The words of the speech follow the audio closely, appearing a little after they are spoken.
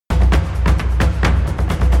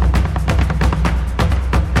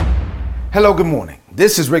Hello, good morning.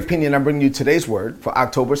 This is Rick Pina and I'm bringing you today's word for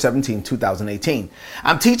October 17, 2018.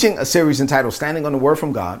 I'm teaching a series entitled Standing on the Word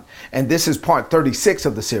from God, and this is part 36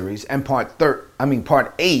 of the series and part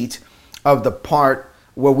 8 of the part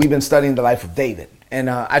where we've been studying the life of David. And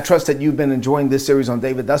I trust that you've been enjoying this series on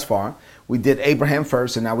David thus far. We did Abraham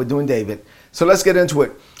first and now we're doing David. So let's get into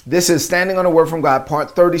it. This is Standing on the Word from God,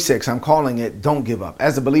 part 36. I'm calling it Don't Give Up.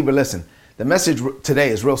 As a believer, listen, the message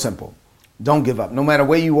today is real simple. Don't give up. No matter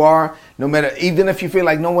where you are, even if you feel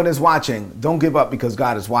like no one is watching, don't give up because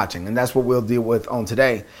God is watching. And that's what we'll deal with on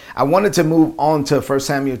today. I wanted to move on to 1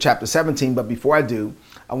 Samuel chapter 17, but before I do,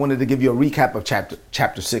 I wanted to give you a recap of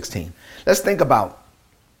chapter 16. Let's think about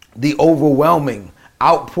the overwhelming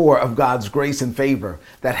outpour of God's grace and favor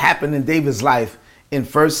that happened in David's life in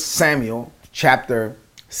 1 Samuel chapter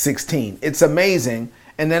 16. It's amazing.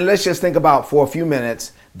 And then let's just think about for a few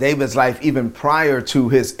minutes David's life even prior to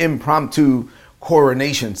his impromptu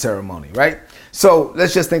coronation ceremony, right? So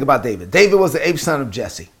let's just think about David. David was the eighth son of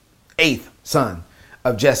Jesse.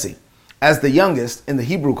 As the youngest in the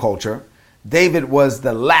Hebrew culture, David was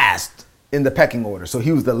the last in the pecking order. So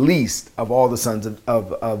he was the least of all the sons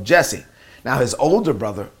of Jesse. Now his older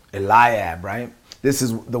brother, Eliab, right? This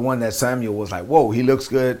is the one that Samuel was like, whoa, he looks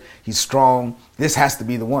good. He's strong. This has to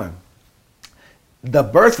be the one. The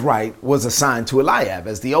birthright was assigned to Eliab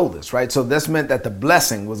as the oldest, right? So this meant that the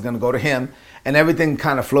blessing was going to go to him and everything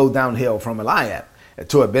kind of flowed downhill from Eliab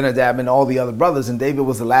to Abinadab and all the other brothers. And David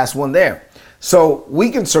was the last one there. So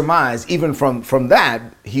we can surmise even from that,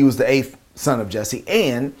 he was the eighth son of Jesse,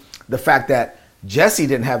 and the fact that Jesse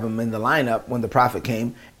didn't have him in the lineup when the prophet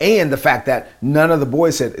came, and the fact that none of the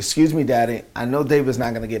boys said, excuse me, daddy, I know David's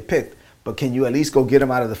not going to get picked, but can you at least go get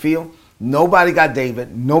him out of the field? Nobody got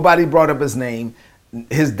David. Nobody brought up his name.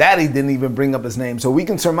 His daddy didn't even bring up his name. So we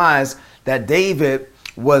can surmise that David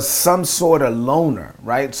was some sort of loner,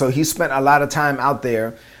 right? So he spent a lot of time out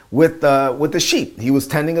there with the sheep. He was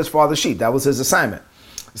tending his father's sheep. That was his assignment.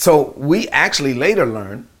 So we actually later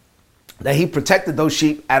learned that he protected those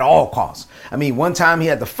sheep at all costs. I mean, one time he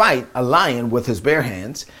had to fight a lion with his bare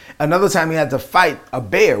hands. Another time he had to fight a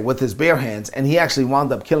bear with his bare hands. And he actually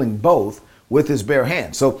wound up killing both with his bare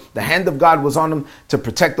hands. So the hand of God was on him to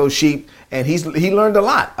protect those sheep. And he learned a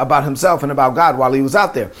lot about himself and about God while he was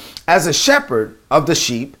out there. As a shepherd of the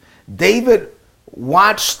sheep, David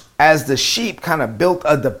watched as the sheep kind of built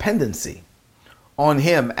a dependency on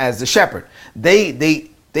him as the shepherd. They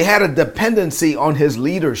had a dependency on his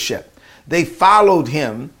leadership. They followed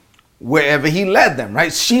him wherever he led them,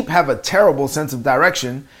 right? Sheep have a terrible sense of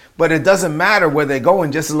direction, but it doesn't matter where they're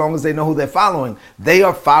going, just as long as they know who they're following. They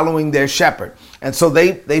are following their shepherd. And so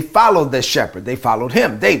they followed their shepherd. They followed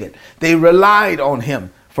him, David. They relied on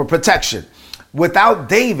him for protection. Without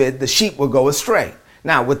David, the sheep would go astray.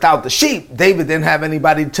 Now, without the sheep, David didn't have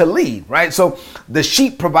anybody to lead, right? So the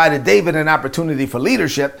sheep provided David an opportunity for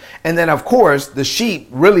leadership. And then, of course, the sheep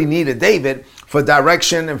really needed David for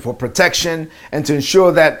direction and for protection and to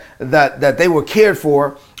ensure that they were cared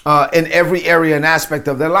for in every area and aspect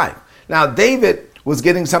of their life. Now, David was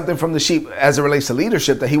getting something from the sheep as it relates to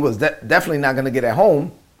leadership that he was definitely not going to get at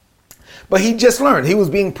home. But he just learned. He was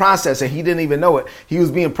being processed and he didn't even know it. He was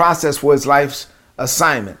being processed for his life's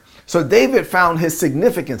assignment. So David found his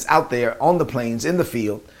significance out there on the plains, in the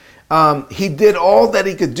field. He did all that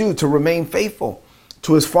he could do to remain faithful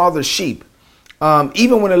to his father's sheep,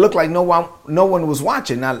 even when it looked like no one was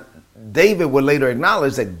watching. Now, David would later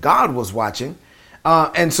acknowledge that God was watching.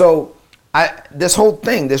 And so this whole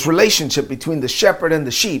thing, this relationship between the shepherd and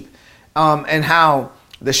the sheep, and how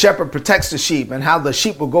the shepherd protects the sheep and how the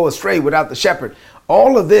sheep will go astray without the shepherd,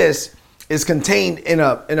 all of this is contained in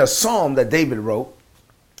a psalm that David wrote.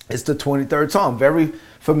 It's the 23rd Psalm, very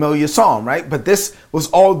familiar psalm, right? But this was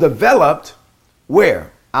all developed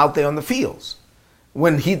where? Out there on the fields.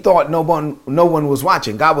 When he thought no one was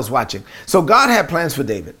watching, God was watching. So God had plans for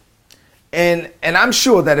David. And I'm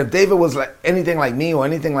sure that if David was like anything like me or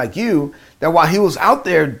anything like you, that while he was out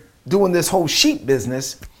there doing this whole sheep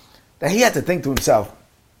business, that he had to think to himself,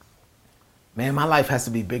 man, my life has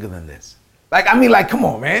to be bigger than this. Come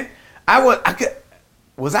on, man.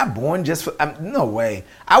 Was I born just for, no way.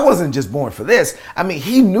 I wasn't just born for this. I mean,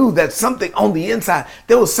 he knew that something on the inside,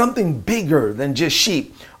 there was something bigger than just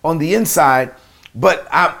sheep on the inside. But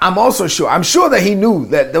I'm sure that he knew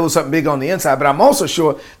that there was something big on the inside, but I'm also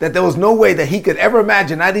sure that there was no way that he could ever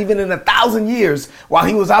imagine, not even in 1,000 years while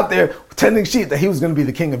he was out there tending sheep, that he was going to be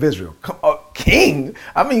the king of Israel. king.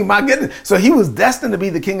 I mean, my goodness. So he was destined to be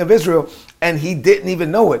the king of Israel, and he didn't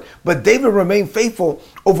even know it. But David remained faithful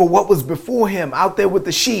over what was before him, out there with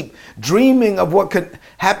the sheep, dreaming of what could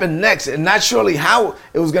happen next, and not surely how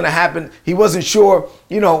it was going to happen. He wasn't sure,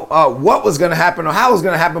 what was going to happen or how it was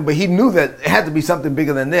going to happen, but he knew that it had to be something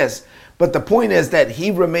bigger than this. But the point is that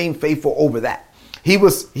he remained faithful over that. He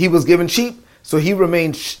was given sheep, so he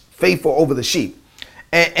remained faithful over the sheep.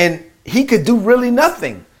 And he could do really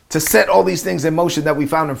nothing to set all these things in motion that we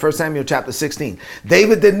found in 1 Samuel chapter 16.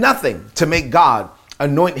 David did nothing to make God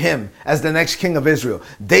anoint him as the next king of Israel.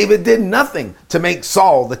 David did nothing to make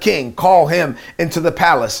Saul, the king, call him into the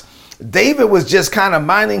palace. David was just kind of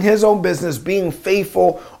minding his own business, being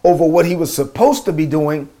faithful over what he was supposed to be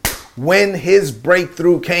doing when his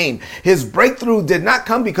breakthrough came. His breakthrough did not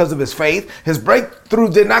come because of his faith. His breakthrough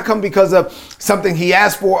did not come because of something he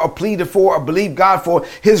asked for or pleaded for or believed God for.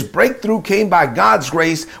 His breakthrough came by God's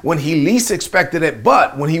grace when he least expected it,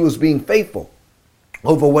 but when he was being faithful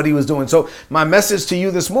over what he was doing. So my message to you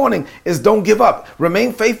this morning is don't give up.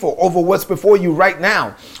 Remain faithful over what's before you right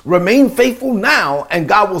now. Remain faithful now, and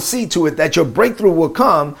God will see to it that your breakthrough will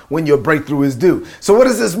come when your breakthrough is due. So what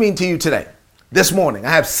does this mean to you today? This morning,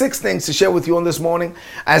 I have 6 things to share with you on this morning.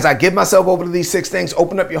 As I give myself over to these 6 things,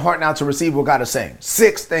 open up your heart now to receive what God is saying.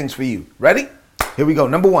 6 things for you. Ready? Here we go.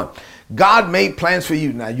 Number 1, God made plans for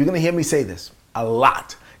you. Now, you're going to hear me say this a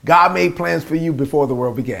lot. God made plans for you before the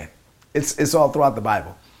world began. It's all throughout the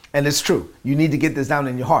Bible. And it's true. You need to get this down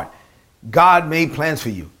in your heart. God made plans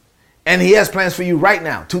for you. And he has plans for you right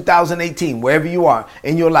now, 2018, wherever you are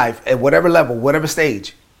in your life, at whatever level, whatever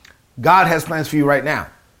stage. God has plans for you right now.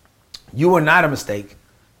 You are not a mistake.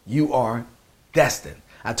 You are destined.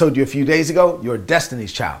 I told you a few days ago, you're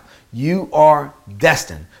Destiny's child. You are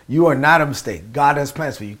destined. You are not a mistake. God has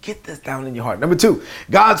plans for you. Get this down in your heart. Number 2,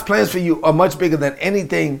 God's plans for you are much bigger than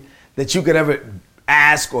anything that you could ever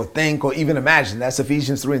ask or think or even imagine. That's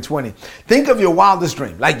Ephesians 3:20. Think of your wildest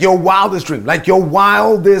dream, like your wildest dream, like your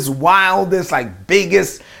wildest, like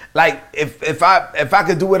biggest, like if I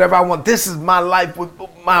could do whatever I want, this is my life with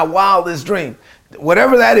my wildest dream.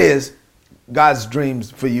 Whatever that is, God's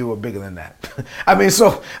dreams for you are bigger than that. I mean,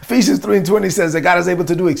 so Ephesians 3:20 says that God is able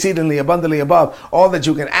to do exceedingly abundantly above all that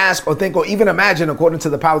you can ask or think or even imagine according to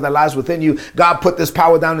the power that lies within you. God put this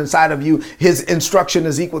power down inside of you. His instruction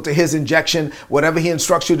is equal to his injection. Whatever he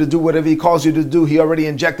instructs you to do, whatever he calls you to do, he already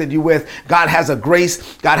injected you with. God has a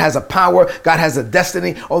grace. God has a power. God has a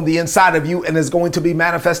destiny on the inside of you and is going to be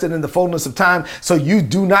manifested in the fullness of time. So you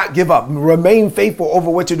do not give up. Remain faithful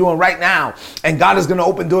over what you're doing right now. And God is going to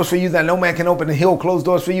open doors for you that no man can open, and he'll close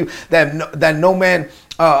doors for you that no man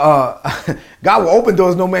God will open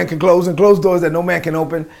doors no man can close, and close doors that no man can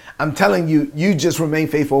open. I'm telling you, you just remain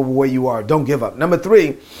faithful over where you are. Don't give up. Number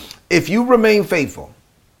 3, if you remain faithful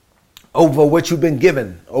over what you've been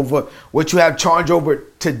given, over what you have charge over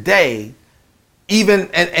today, even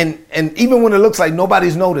and even when it looks like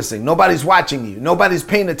nobody's noticing, nobody's watching you, nobody's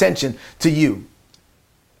paying attention to you,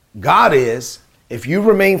 God is. If you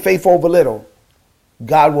remain faithful over little,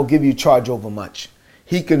 God will give you charge over much.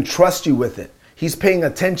 He can trust you with it. He's paying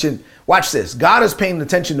attention. Watch this. God is paying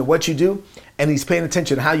attention to what you do, and he's paying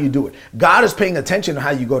attention to how you do it. God is paying attention to how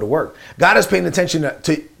you go to work. God is paying attention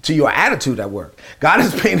to your attitude at work. God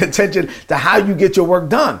is paying attention to how you get your work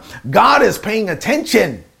done. God is paying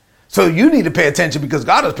attention. So you need to pay attention because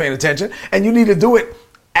God is paying attention, and you need to do it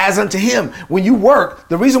as unto him. When you work,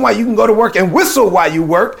 the reason why you can go to work and whistle while you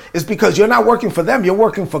work is because you're not working for them. You're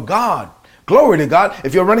working for God. Glory to God.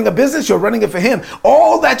 If you're running a business, you're running it for him.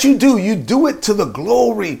 All that you do it to the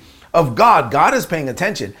glory of God. God is paying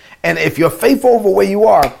attention. And if you're faithful over where you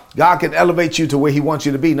are, God can elevate you to where he wants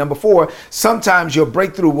you to be. Number 4, sometimes your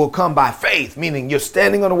breakthrough will come by faith, meaning you're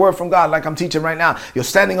standing on the word from God like I'm teaching right now. You're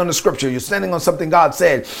standing on the scripture. You're standing on something God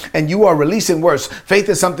said, and you are releasing words. Faith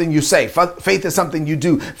is something you say. Faith is something you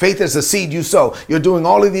do. Faith is a seed you sow. You're doing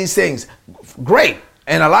all of these things. Great.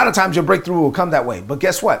 And a lot of times your breakthrough will come that way. But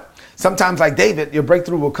guess what? Sometimes, like David, your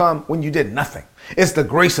breakthrough will come when you did nothing. It's the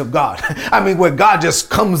grace of God. I mean, where God just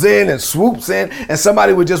comes in and swoops in, and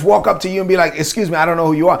somebody would just walk up to you and be like, excuse me, I don't know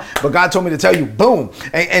who you are, but God told me to tell you, boom.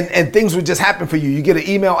 And things would just happen for you. You get an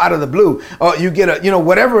email out of the blue, or you get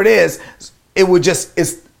whatever it is,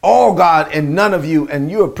 it's all God and none of you. And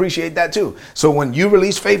you appreciate that too. So when you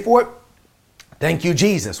release faith for it, thank you,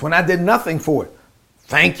 Jesus. When I did nothing for it,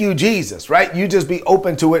 thank you, Jesus, right? You just be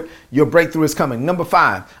open to it. Your breakthrough is coming. Number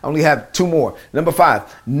 5, I only have 2 more. Number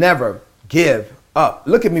 5, never give up.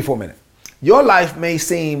 Look at me for a minute. Your life may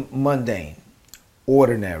seem mundane,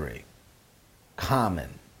 ordinary, common,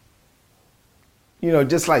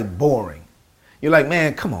 just like boring. You're like,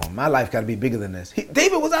 man, come on, my life got to be bigger than this.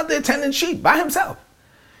 David was out there tending sheep by himself.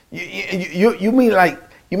 You mean like,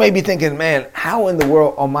 you may be thinking, man, how in the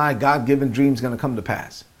world are my God-given dreams going to come to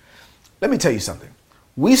pass? Let me tell you something.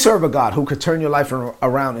 We serve a God who could turn your life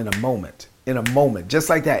around in a moment, just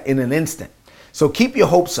like that, in an instant. So keep your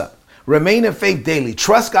hopes up. Remain in faith daily.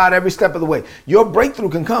 Trust God every step of the way. Your breakthrough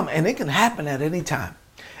can come, and it can happen at any time.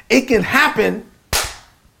 It can happen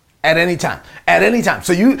at any time. At any time.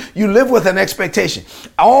 So you live with an expectation.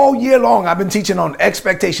 All year long, I've been teaching on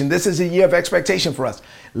expectation. This is a year of expectation for us.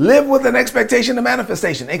 Live with an expectation of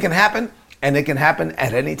manifestation. It can happen, and it can happen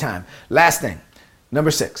at any time. Last thing,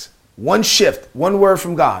 number 6. One shift, one word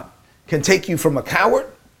from God can take you from a coward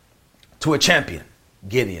to a champion,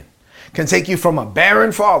 Gideon. Can take you from a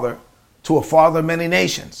barren father to a father of many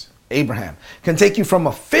nations, Abraham. Can take you from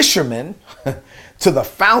a fisherman to the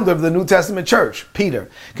founder of the New Testament church, Peter.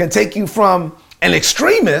 Can take you from an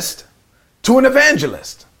extremist to an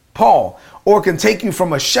evangelist, Paul. Or can take you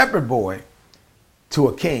from a shepherd boy to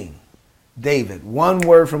a king, David. One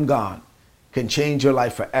word from God can change your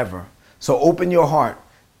life forever. So open your heart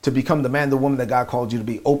to become the man, the woman that God called you to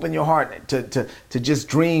be. Open your heart to just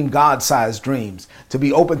dream God-sized dreams, to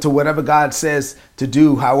be open to whatever God says to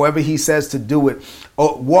do, however he says to do it.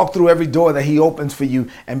 Walk through every door that he opens for you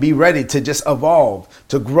and be ready to just evolve,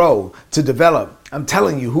 to grow, to develop. I'm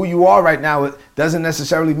telling you, who you are right now, it doesn't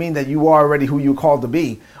necessarily mean that you are already who you're called to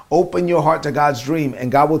be. Open your heart to God's dream,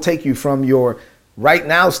 and God will take you from your right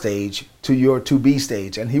now stage to your to be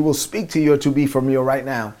stage, and he will speak to your to be from your right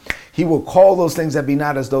now. He will call those things that be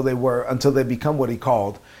not as though they were until they become what he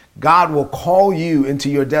called. God will call you into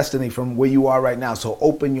your destiny from where you are right now. So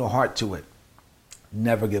open your heart to it.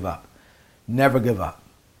 Never give up. Never give up.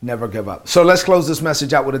 Never give up. So let's close this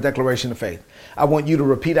message out with a declaration of faith. I want you to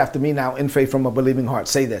repeat after me now in faith from a believing heart.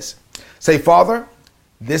 Say this. Say, Father,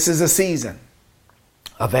 this is a season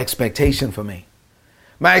of expectation for me.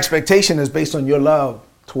 My expectation is based on your love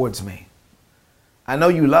towards me. I know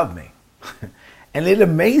you love me. And it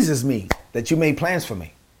amazes me that you made plans for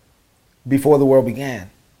me before the world began.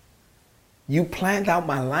 You planned out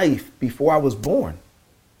my life before I was born.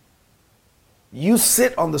 You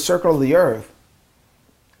sit on the circle of the earth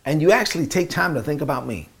and you actually take time to think about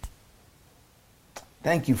me.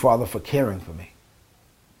 Thank you, Father, for caring for me.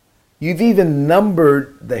 You've even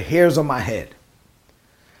numbered the hairs on my head.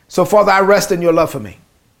 So, Father, I rest in your love for me.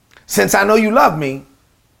 Since I know you love me,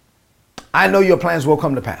 I know your plans will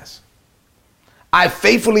come to pass. I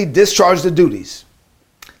faithfully discharge the duties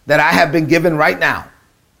that I have been given right now,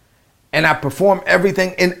 and I perform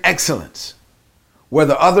everything in excellence,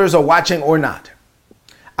 whether others are watching or not.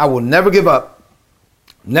 I will never give up,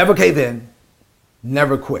 never cave in,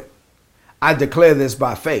 never quit. I declare this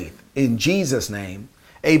by faith in Jesus' name.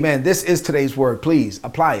 Amen. This is today's word. Please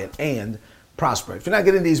apply it and prosper. If you're not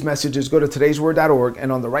getting these messages, go to todaysword.org,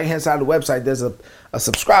 and on the right-hand side of the website, there's a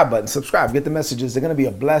subscribe button. Subscribe, get the messages. They're going to be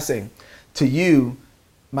a blessing to you.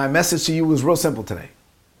 My message to you was real simple today.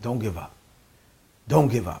 Don't give up. Don't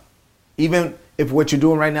give up. Even if what you're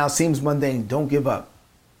doing right now seems mundane, don't give up.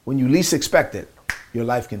 When you least expect it, your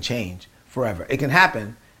life can change forever. It can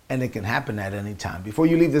happen, and it can happen at any time. Before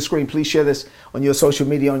you leave the screen, please share this on your social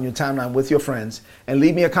media, on your timeline with your friends, and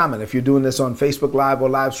leave me a comment. If you're doing this on Facebook Live or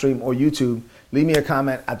live stream or YouTube, leave me a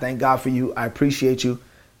comment. I thank God for you. I appreciate you.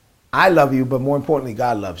 I love you, but more importantly,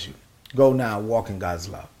 God loves you. Go now, walk in God's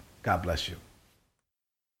love. God bless you.